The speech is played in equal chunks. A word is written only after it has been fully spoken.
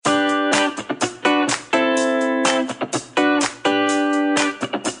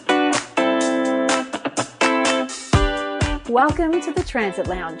Welcome to the Transit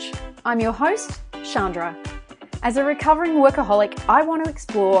Lounge. I'm your host, Chandra. As a recovering workaholic, I want to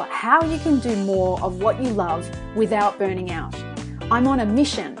explore how you can do more of what you love without burning out. I'm on a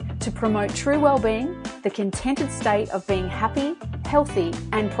mission to promote true well-being, the contented state of being happy, healthy,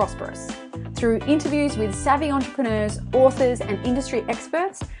 and prosperous. Through interviews with savvy entrepreneurs, authors, and industry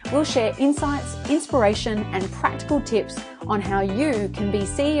experts, we'll share insights, inspiration, and practical tips on how you can be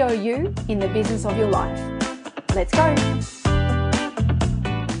CEO you in the business of your life. Let's go.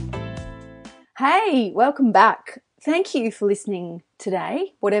 Hey, welcome back. Thank you for listening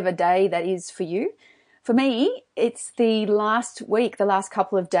today, whatever day that is for you. For me, it's the last week, the last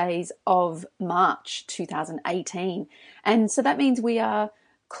couple of days of March 2018. And so that means we are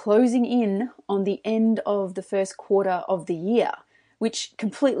closing in on the end of the first quarter of the year, which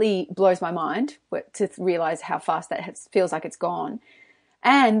completely blows my mind to realize how fast that feels like it's gone.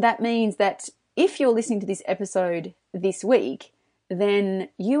 And that means that if you're listening to this episode this week, then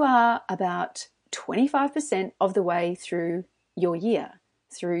you are about 25% of the way through your year,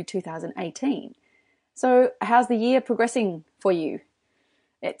 through 2018. So how's the year progressing for you?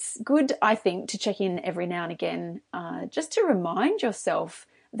 It's good, I think, to check in every now and again, just to remind yourself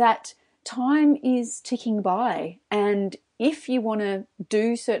that time is ticking by. And if you want to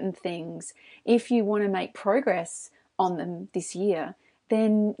do certain things, if you want to make progress on them this year,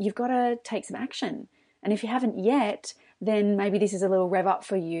 then you've got to take some action. And if you haven't yet, then maybe this is a little rev up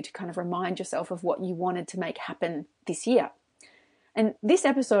for you to kind of remind yourself of what you wanted to make happen this year. And this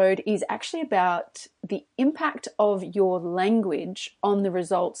episode is actually about the impact of your language on the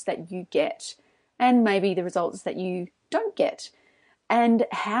results that you get, and maybe the results that you don't get, and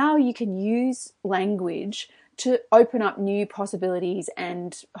how you can use language to open up new possibilities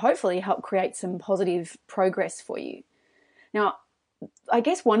and hopefully help create some positive progress for you. Now, I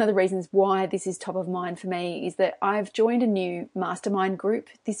guess one of the reasons why this is top of mind for me is that I've joined a new mastermind group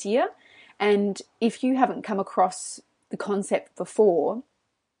this year. And if you haven't come across the concept before,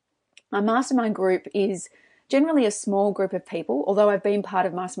 a mastermind group is generally a small group of people, although I've been part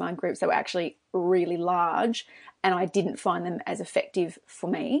of mastermind groups that were actually really large and I didn't find them as effective for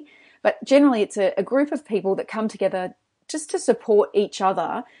me. But generally it's a group of people that come together just to support each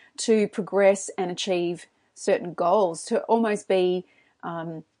other to progress and achieve certain goals, to almost be,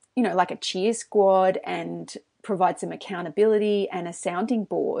 like a cheer squad and provide some accountability and a sounding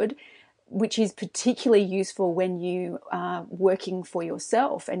board, which is particularly useful when you are working for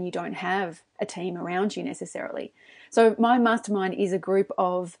yourself and you don't have a team around you necessarily. So my mastermind is a group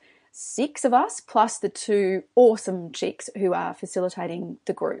of 6 of us, plus the 2 awesome chicks who are facilitating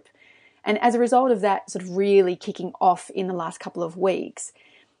the group. And as a result of that sort of really kicking off in the last couple of weeks,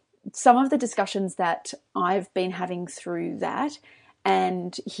 some of the discussions that I've been having through that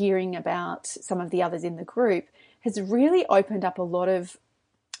and hearing about some of the others in the group has really opened up a lot of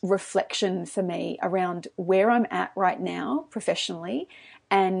reflection for me around where I'm at right now professionally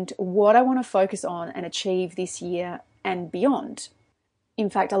and what I want to focus on and achieve this year and beyond.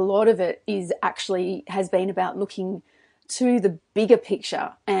 In fact, a lot of it has been about looking to the bigger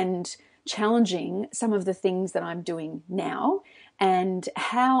picture and challenging some of the things that I'm doing now and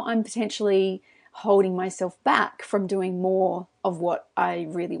how I'm potentially holding myself back from doing more of what I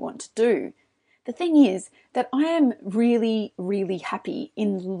really want to do. The thing is that I am really, really happy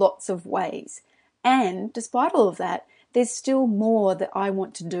in lots of ways. And despite all of that, there's still more that I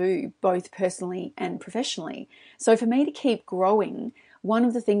want to do, both personally and professionally. So for me to keep growing, one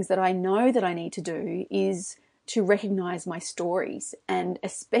of the things that I know that I need to do is to recognize my stories, and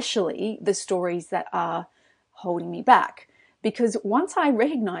especially the stories that are holding me back. Because once I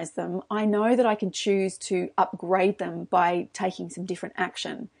recognize them, I know that I can choose to upgrade them by taking some different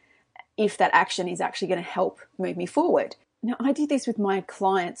action, if that action is actually going to help move me forward. Now, I do this with my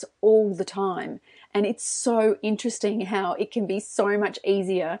clients all the time, and it's so interesting how it can be so much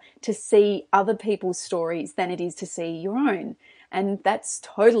easier to see other people's stories than it is to see your own. And that's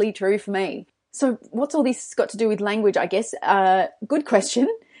totally true for me. So what's all this got to do with language, I guess? Good question.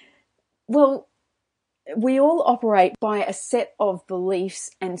 Well, we all operate by a set of beliefs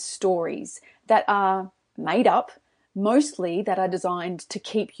and stories that are made up, mostly that are designed to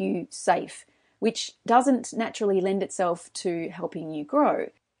keep you safe, which doesn't naturally lend itself to helping you grow.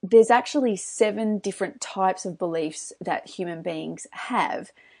 There's actually 7 different types of beliefs that human beings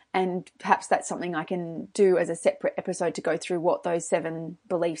have, and perhaps that's something I can do as a separate episode to go through what those 7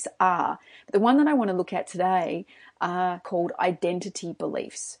 beliefs are. But the one that I want to look at today are called identity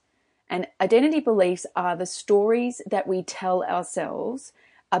beliefs. And identity beliefs are the stories that we tell ourselves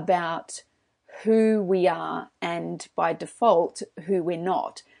about who we are and by default who we're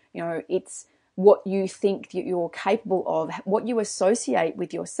not. It's what you think that you're capable of, what you associate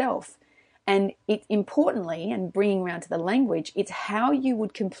with yourself. And it importantly, and bringing around to the language, it's how you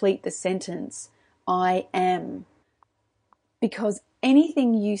would complete the sentence, I am. Because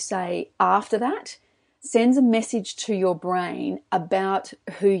anything you say after that sends a message to your brain about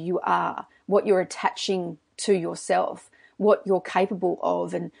who you are, what you're attaching to yourself, what you're capable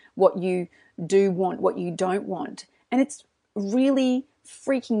of, and what you do want, what you don't want. And it's really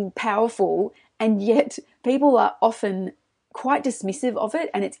freaking powerful, and yet people are often quite dismissive of it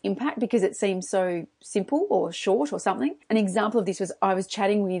and its impact because it seems so simple or short or something. An example of this was I was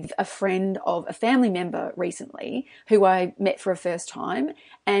chatting with a friend of a family member recently who I met for a first time,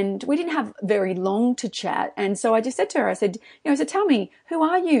 and we didn't have very long to chat. And so I just said to her, I said, so tell me, who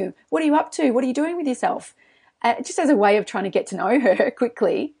are you? What are you up to? What are you doing with yourself? Just as a way of trying to get to know her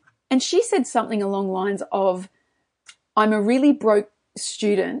quickly. And she said something along the lines of, I'm a really broke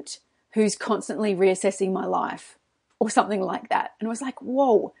student who's constantly reassessing my life, or something like that. And I was like,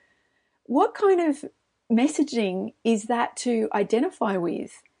 whoa, what kind of messaging is that to identify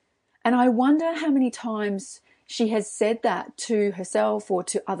with? And I wonder how many times she has said that to herself or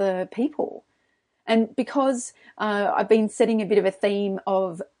to other people. And because I've been setting a bit of a theme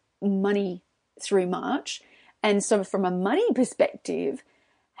of money through March, and so from a money perspective,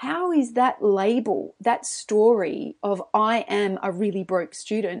 how is that label, that story of I am a really broke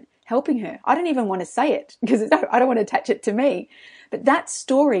student, helping her? I don't even want to say it because I don't want to attach it to me. But that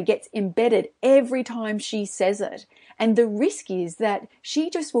story gets embedded every time she says it. And the risk is that she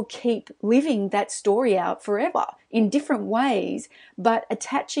just will keep living that story out forever in different ways, but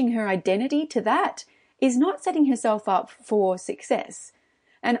attaching her identity to that is not setting herself up for success.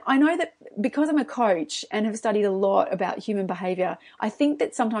 And I know that because I'm a coach and have studied a lot about human behavior, I think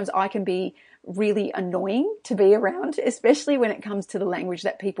that sometimes I can be really annoying to be around, especially when it comes to the language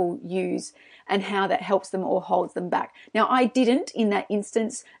that people use and how that helps them or holds them back. Now, I didn't in that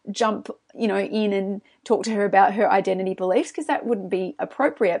instance jump, in and talk to her about her identity beliefs because that wouldn't be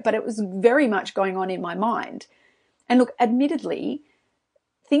appropriate, but it was very much going on in my mind. And look, admittedly,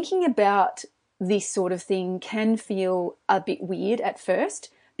 thinking about this sort of thing can feel a bit weird at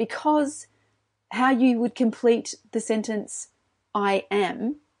first because how you would complete the sentence, I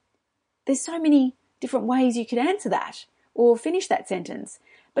am, there's so many different ways you could answer that or finish that sentence.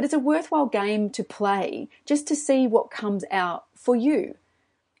 But it's a worthwhile game to play just to see what comes out for you.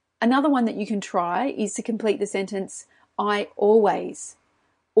 Another one that you can try is to complete the sentence, I always,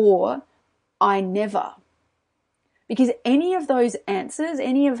 or I never. Because any of those answers,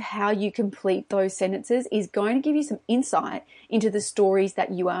 any of how you complete those sentences is going to give you some insight into the stories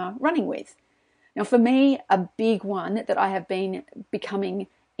that you are running with. Now, for me, a big one that I have been becoming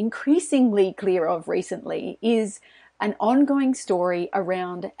increasingly clear of recently is an ongoing story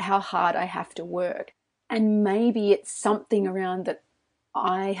around how hard I have to work. And maybe it's something around that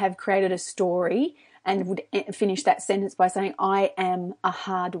I have created a story and would finish that sentence by saying, I am a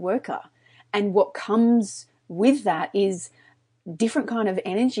hard worker. And what comes with that is different kind of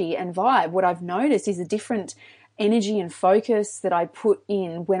energy and vibe. What I've noticed is a different energy and focus that I put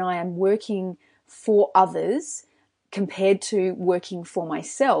in when I am working for others compared to working for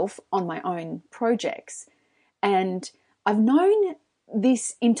myself on my own projects. And I've known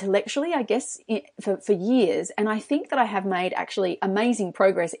this intellectually, I guess, for years, and I think that I have made actually amazing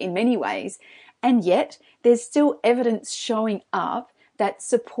progress in many ways, and yet there's still evidence showing up that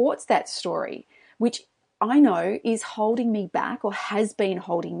supports that story, which I know is holding me back or has been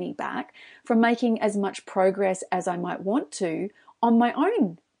holding me back from making as much progress as I might want to on my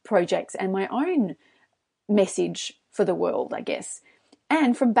own projects and my own message for the world, I guess,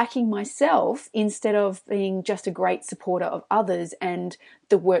 and from backing myself instead of being just a great supporter of others and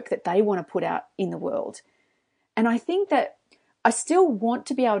the work that they want to put out in the world. And I think that I still want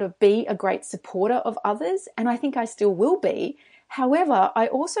to be able to be a great supporter of others, and I think I still will be. However, I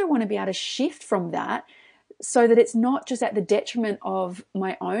also want to be able to shift from that so that it's not just at the detriment of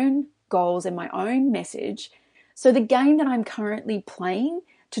my own goals and my own message. So the game that I'm currently playing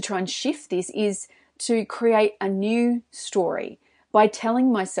to try and shift this is to create a new story by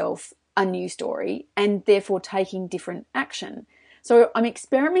telling myself a new story and therefore taking different action. So I'm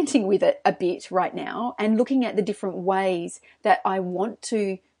experimenting with it a bit right now and looking at the different ways that I want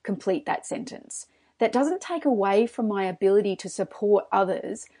to complete that sentence. That doesn't take away from my ability to support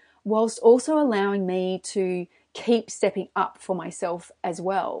others, whilst also allowing me to keep stepping up for myself as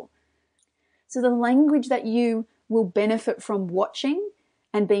well. So the language that you will benefit from watching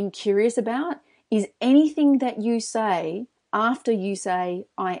and being curious about is anything that you say after you say,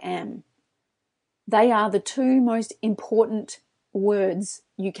 I am. They are the two most important words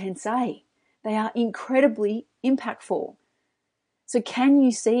you can say. They are incredibly impactful. So can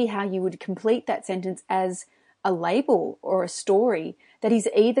you see how you would complete that sentence as a label or a story that is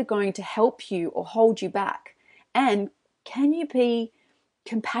either going to help you or hold you back? And can you be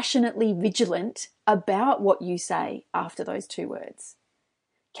compassionately vigilant about what you say after those two words?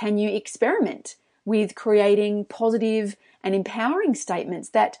 Can you experiment with creating positive and empowering statements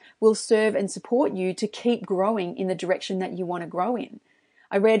that will serve and support you to keep growing in the direction that you want to grow in?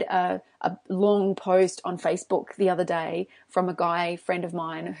 I read a long post on Facebook the other day from a guy friend of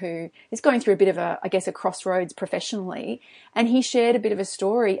mine who is going through a bit of a crossroads professionally. And he shared a bit of a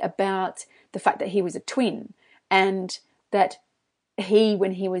story about the fact that he was a twin, and that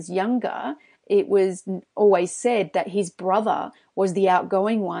when he was younger, it was always said that his brother was the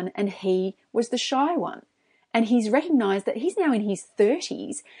outgoing one and he was the shy one. And he's recognized that he's now in his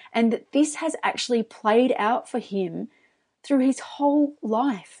 30s and that this has actually played out for him through his whole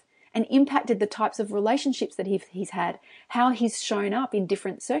life and impacted the types of relationships that he's had, how he's shown up in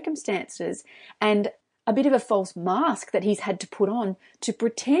different circumstances, and a bit of a false mask that he's had to put on to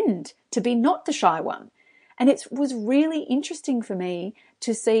pretend to be not the shy one. And it was really interesting for me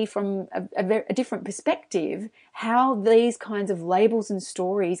to see from a different perspective how these kinds of labels and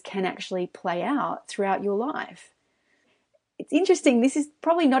stories can actually play out throughout your life. It's interesting. This is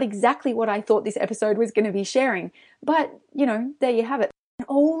probably not exactly what I thought this episode was going to be sharing, but there you have it. And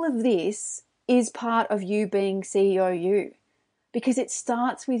all of this is part of you being CEO you, because it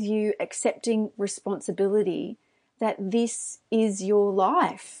starts with you accepting responsibility that this is your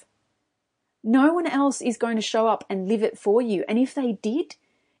life. No one else is going to show up and live it for you. And if they did,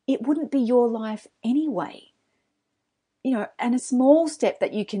 it wouldn't be your life anyway. And a small step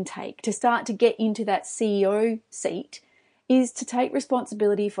that you can take to start to get into that CEO seat is to take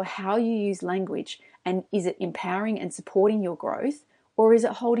responsibility for how you use language, and is it empowering and supporting your growth, or is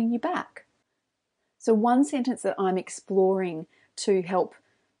it holding you back? So one sentence that I'm exploring to help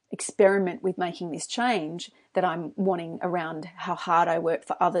experiment with making this change that I'm wanting around how hard I work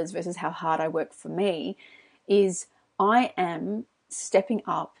for others versus how hard I work for me is, I am stepping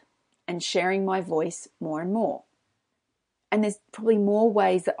up and sharing my voice more and more. And there's probably more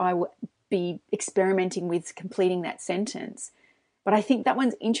ways that I will be experimenting with completing that sentence. But I think that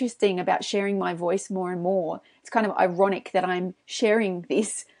one's interesting about sharing my voice more and more. It's kind of ironic that I'm sharing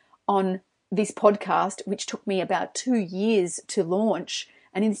this on this podcast, which took me about 2 years to launch.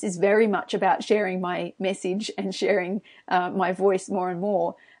 And this is very much about sharing my message and sharing my voice more and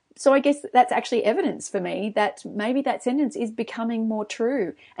more. So I guess that's actually evidence for me that maybe that sentence is becoming more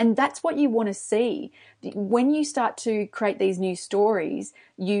true. And that's what you want to see. When you start to create these new stories,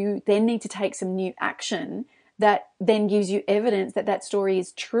 you then need to take some new action that then gives you evidence that that story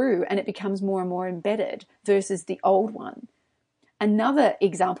is true, and it becomes more and more embedded versus the old one. Another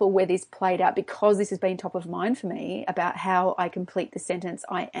example where this played out, because this has been top of mind for me about how I complete the sentence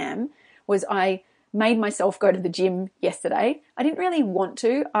I am, was I made myself go to the gym yesterday. I didn't really want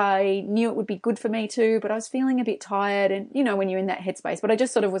to. I knew it would be good for me to, but I was feeling a bit tired, and when you're in that headspace. But I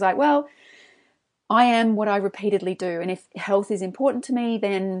just sort of was like, well, I am what I repeatedly do. And if health is important to me,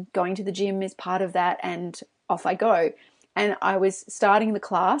 then going to the gym is part of that, and off I go. And I was starting the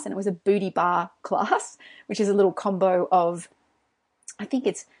class, and it was a booty bar class, which is a little combo of, I think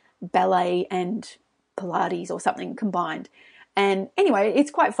it's ballet and Pilates or something combined. And anyway,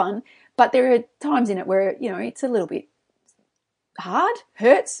 it's quite fun, but there are times in it where, it's a little bit hard,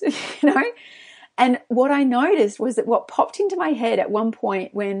 hurts, And what I noticed was that what popped into my head at one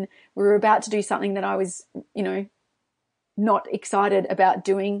point when we were about to do something that I was, not excited about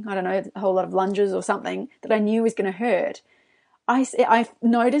doing, I don't know, a whole lot of lunges or something that I knew was going to hurt. I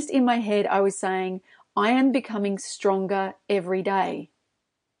noticed in my head, I was saying, I am becoming stronger every day.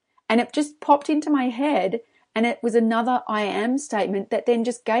 And it just popped into my head, and it was another I am statement that then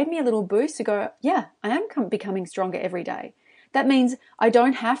just gave me a little boost to go, yeah, I am becoming stronger every day. That means I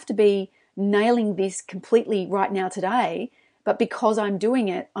don't have to be nailing this completely right now today, but because I'm doing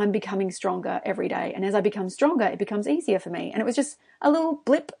it, I'm becoming stronger every day. And as I become stronger, it becomes easier for me. And it was just a little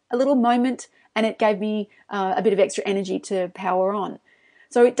blip, a little moment, and it gave me a bit of extra energy to power on.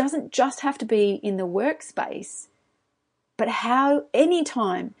 So it doesn't just have to be in the workspace, but how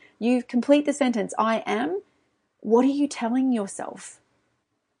anytime you complete the sentence, I am, what are you telling yourself?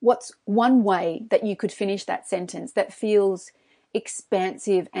 What's one way that you could finish that sentence that feels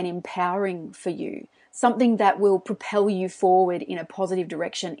expansive and empowering for you? Something that will propel you forward in a positive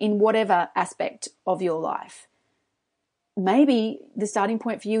direction in whatever aspect of your life. Maybe the starting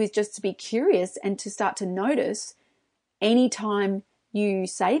point for you is just to be curious and to start to notice anytime you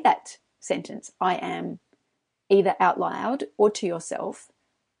say that sentence, I am, either out loud or to yourself,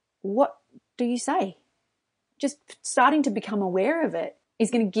 what do you say? Just starting to become aware of it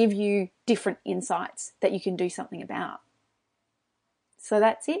is going to give you different insights that you can do something about. So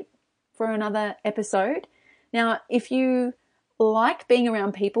that's it for another episode. Now, if you like being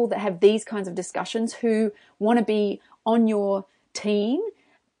around people that have these kinds of discussions, who want to be on your team,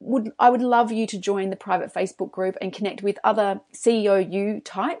 I would love you to join the private Facebook group and connect with other CEO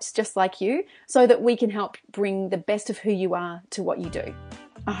types just like you, so that we can help bring the best of who you are to what you do.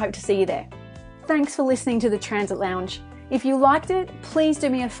 I hope to see you there. Thanks for listening to the Transit Lounge. If you liked it, please do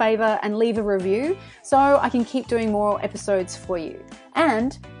me a favor and leave a review so I can keep doing more episodes for you.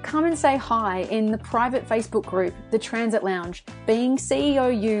 And come and say hi in the private Facebook group, The Transit Lounge, being CEO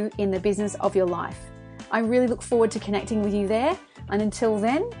you in the business of your life. I really look forward to connecting with you there. And until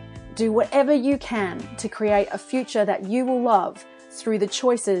then, do whatever you can to create a future that you will love through the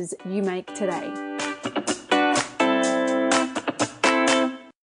choices you make today.